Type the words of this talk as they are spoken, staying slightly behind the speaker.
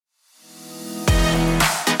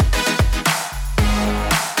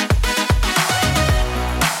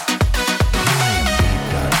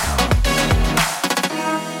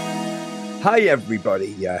Hi,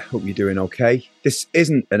 everybody. Hope you're doing okay. This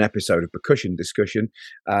isn't an episode of Percussion Discussion.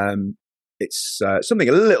 It's something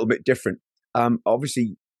a little bit different.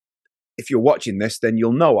 Obviously, if you're watching this, then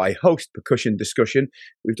you'll know I host Percussion Discussion.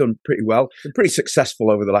 We've done pretty well. Been pretty successful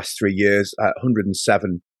over the last 3 years.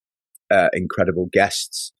 107 incredible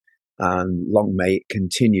guests, and long may it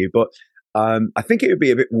continue. But I think it would be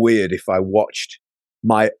a bit weird if I watched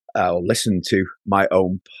listen to my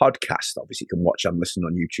own podcast. Obviously, you can watch and listen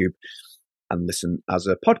on YouTube and listen as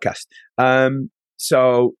a podcast.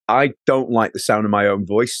 So I don't like the sound of my own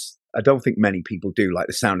voice. I don't think many people do like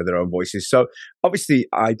the sound of their own voices. So obviously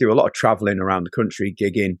I do a lot of traveling around the country,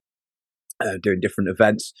 gigging, doing different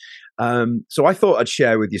events. So I thought I'd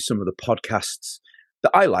share with you some of the podcasts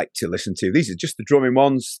that I like to listen to. These are just the drumming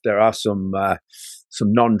ones. There are some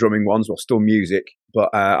non-drumming ones, well, still music, but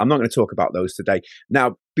I'm not going to talk about those today.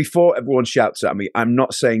 Now, before everyone shouts at me, I'm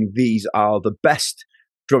not saying these are the best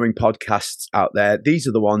drumming podcasts out there. These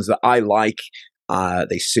are the ones that I like.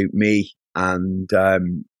 They suit me, and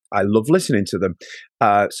I love listening to them.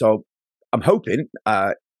 So I'm hoping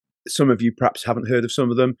some of you perhaps haven't heard of some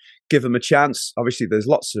of them. Give them a chance. Obviously, there's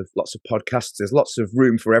lots of podcasts. There's lots of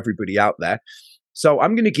room for everybody out there. So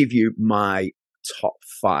I'm going to give you my top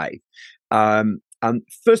 5. And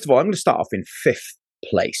first of all, I'm going to start off in 5th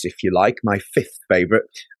place, if you like, my 5th favorite.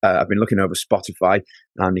 I've been looking over Spotify,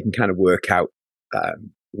 and you can kind of work out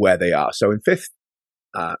where they are. So in 5th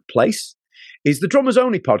place is the Drummers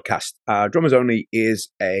Only podcast. Drummers Only is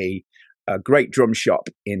a great drum shop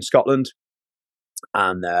in Scotland,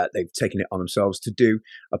 and they've taken it on themselves to do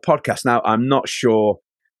a podcast. Now, I'm not sure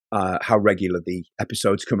how regular the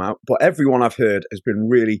episodes come out, but everyone I've heard has been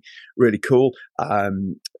really, really cool.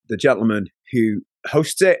 The gentleman who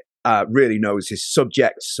hosts it really knows his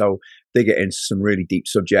subjects, so they get into some really deep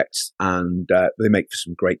subjects, and they make for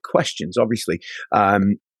some great questions, obviously.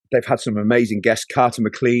 They've had some amazing guests. Carter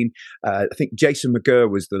McLean, I think Jason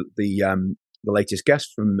McGurr was the latest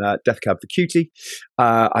guest from Death Cab for Cutie.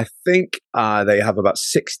 I think they have about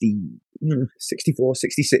 64,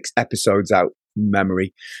 66 episodes out from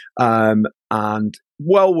memory, and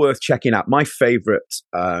well worth checking out. My favorite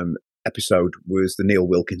episode was the Neil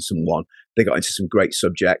Wilkinson one. They got into some great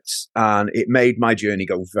subjects, and it made my journey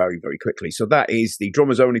go very, very quickly. So that is the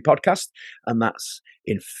Drummers Only podcast, and that's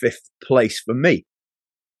in 5th place for me.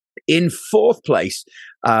 In 4th place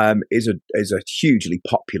is a hugely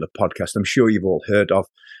popular podcast I'm sure you've all heard of,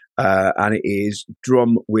 and it is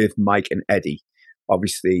Drum with Mike and Eddie.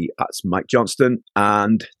 Obviously, that's Mike Johnston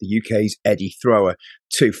and the UK's Eddie Thrower,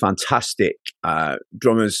 2 fantastic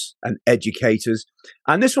drummers and educators.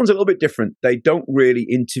 And this one's a little bit different. They don't really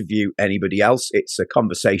interview anybody else. It's a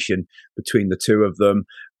conversation between the 2 of them.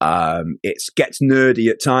 It gets nerdy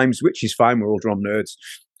at times, which is fine. We're all drum nerds.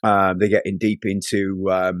 They get in deep into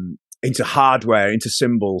hardware, into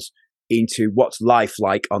cymbals, into what's life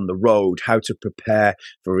like on the road, how to prepare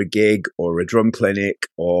for a gig or a drum clinic,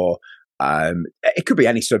 or it could be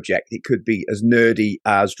any subject. It could be as nerdy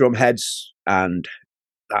as drum heads, and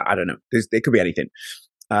I don't know. It could be anything.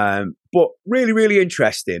 But really, really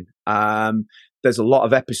interesting. There's a lot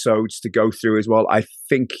of episodes to go through as well. I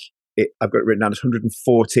think I've got it written down as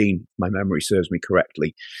 114, if my memory serves me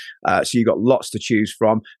correctly. So you've got lots to choose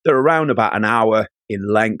from. They're around about an hour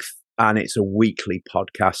in length, and it's a weekly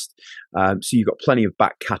podcast. So you've got plenty of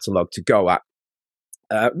back catalogue to go at.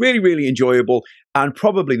 Really, really enjoyable, and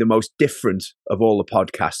probably the most different of all the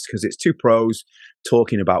podcasts, because it's 2 pros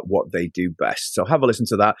talking about what they do best. So have a listen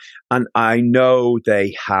to that. And I know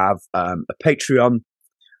they have a Patreon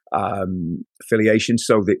affiliation,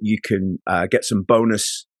 so that you can get some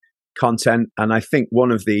bonus content. And I think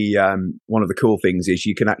one of the cool things is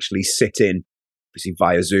you can actually sit in, obviously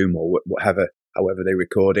via Zoom or however they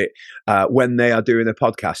record it, when they are doing a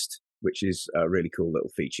podcast, which is a really cool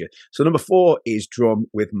little feature. So number 4 is Drum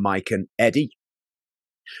with Mike and Eddie.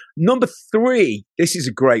 Number 3, this is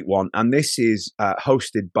a great one, and this is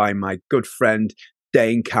hosted by my good friend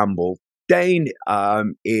Dane Campbell. Dane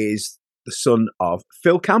is the son of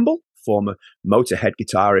Phil Campbell, former Motorhead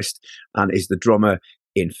guitarist, and is the drummer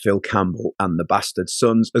in Phil Campbell and the Bastard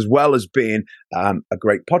Sons, as well as being a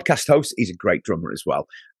great podcast host. He's a great drummer as well,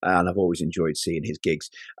 and I've always enjoyed seeing his gigs.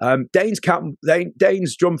 Dane's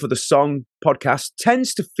Drum for the Song podcast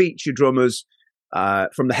tends to feature drummers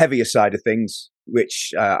from the heavier side of things,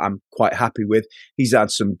 which I'm quite happy with. He's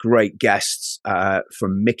had some great guests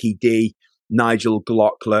from Mickey D, Nigel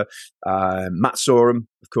Glockler, Matt Sorum,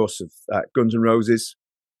 of course, of Guns N' Roses,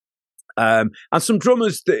 and some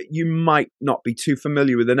drummers that you might not be too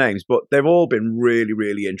familiar with the names, but they've all been really,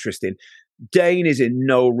 really interesting. Dane is in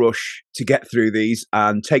no rush to get through these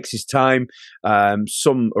and takes his time.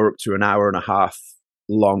 Some are up to an hour and a half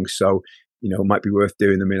long, so it might be worth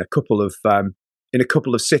doing them in a couple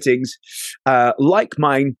of sittings. Like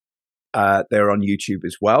mine, they're on YouTube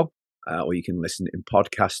as well, or you can listen in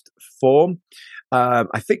podcast form.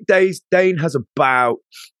 I think Dane has about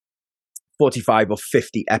 45 or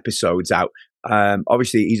 50 episodes out.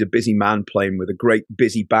 Obviously, he's a busy man playing with a great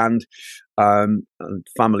busy band, and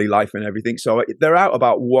family life and everything. So they're out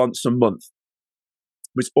about once a month.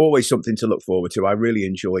 It's always something to look forward to. I really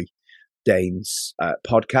enjoy Dane's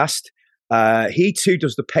podcast. He too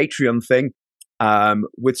does the Patreon thing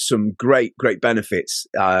with some great benefits,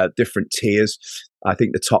 different tiers. I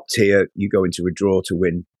think the top tier, you go into a draw to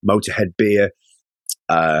win Motorhead beer.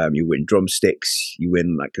 You win drumsticks. You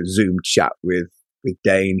win like a Zoom chat with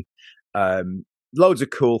Dane. Loads of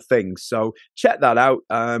cool things. So check that out.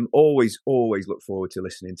 Always look forward to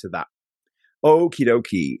listening to that. Okie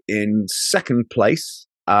dokie. In second place,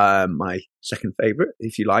 my second favorite,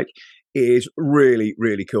 if you like, is really,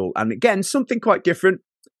 really cool. And again, something quite different.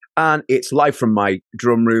 And it's live from my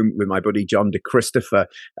drum room with my buddy John DeChristopher.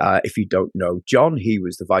 If you don't know John, he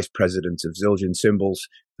was the vice president of Zildjian Cymbals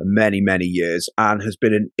for many, many years and has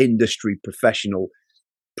been an industry professional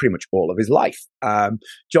pretty much all of his life.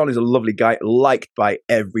 John is a lovely guy, liked by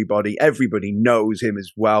everybody. Everybody knows him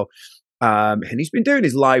as well. And he's been doing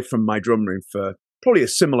his live from my drum room for probably a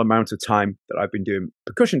similar amount of time that I've been doing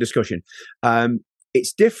percussion discussion.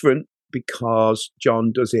 It's different because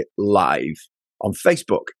John does it live on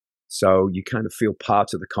Facebook. So you kind of feel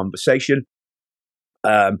part of the conversation.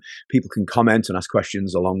 People can comment and ask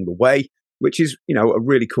questions along the way, which is, a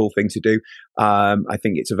really cool thing to do. I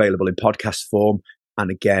think it's available in podcast form and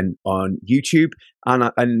again on YouTube.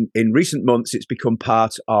 And in recent months, it's become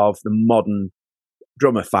part of the Modern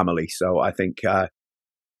Drummer family. So I think,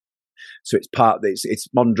 it's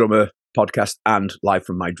Modern Drummer podcast and live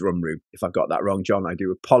from my drum room. If I've got that wrong, John, I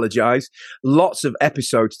do apologize. Lots of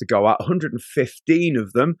episodes to go out, 115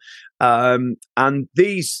 of them. And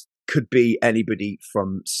these could be anybody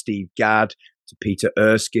from Steve Gadd to Peter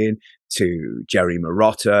Erskine to Jerry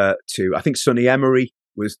Marotta to, I think Sonny Emery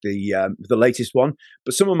was the latest one.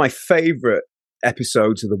 But some of my favorite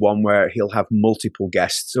episodes are the one where he'll have multiple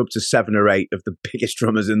guests, up to 7 or 8 of the biggest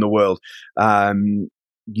drummers in the world.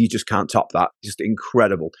 You just can't top that. Just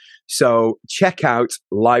incredible. So check out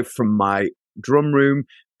Live from My Drum Room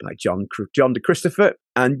by John DeChristopher,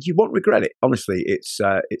 and you won't regret it. Honestly, it's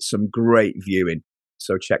some great viewing.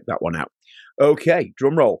 So check that one out. Okay,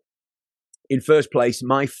 drum roll. In first place,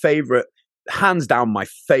 my favorite, hands down, my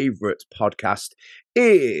favorite podcast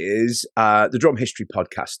is the Drum History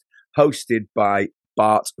Podcast, hosted by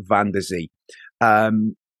Bart van der Zee. I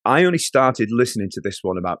only started listening to this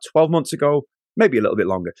one about 12 months ago. Maybe a little bit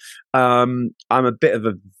longer. I'm a bit of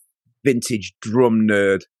a vintage drum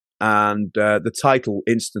nerd, and the title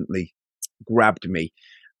instantly grabbed me.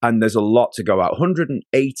 And there's a lot to go out.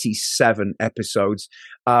 187 episodes.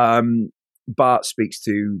 Bart speaks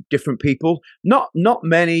to different people. Not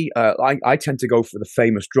many. I tend to go for the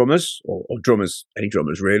famous drummers, or drummers, any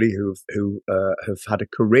drummers really, who have had a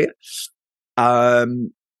career.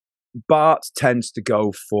 Bart tends to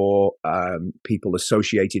go for people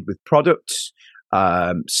associated with products,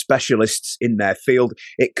 specialists in their field.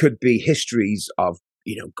 It could be histories of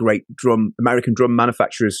great American drum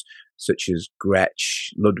manufacturers such as Gretsch,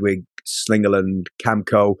 Ludwig, Slingerland,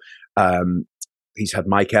 Camco. He's had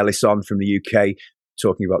Mike Ellis on from the UK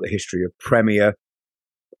talking about the history of Premier.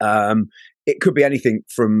 It could be anything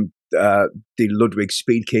from the Ludwig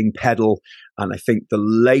Speed King pedal, and I think the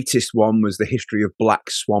latest one was the history of Black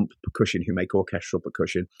Swamp Percussion, who make orchestral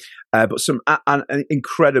percussion. But some an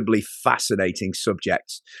incredibly fascinating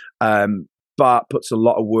subjects. Bart puts a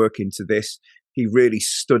lot of work into this. He really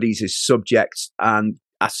studies his subjects and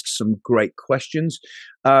asks some great questions.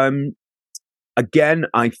 Again,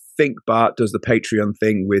 I think Bart does the Patreon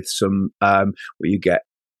thing with some where you get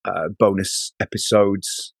bonus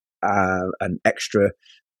episodes and extra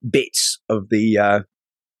bits of the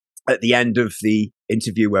at the end of the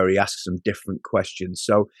interview where he asks some different questions.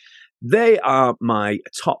 So they are my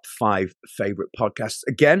top 5 favorite podcasts.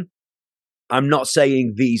 Again, I'm not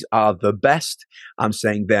saying these are the best. I'm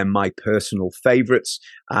saying they're my personal favorites.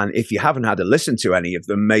 And if you haven't had a listen to any of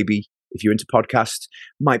them, maybe if you're into podcasts,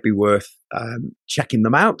 might be worth checking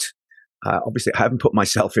them out. Obviously, I haven't put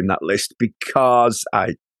myself in that list because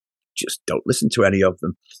I just don't listen to any of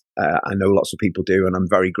them. I know lots of people do, and I'm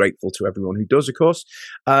very grateful to everyone who does, of course.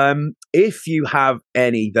 If you have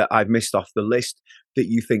any that I've missed off the list that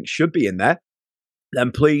you think should be in there,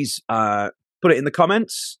 then please put it in the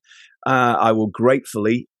comments. I will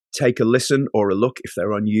gratefully take a listen or a look if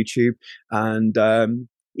they're on YouTube. And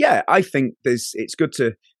I think it's good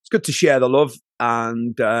to share the love,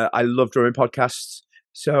 and I love drumming podcasts.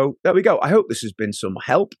 So there we go. I hope this has been some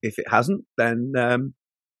help. If it hasn't, then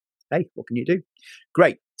hey, what can you do?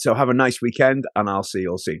 Great. So have a nice weekend, and I'll see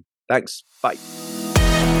you all soon. Thanks. Bye.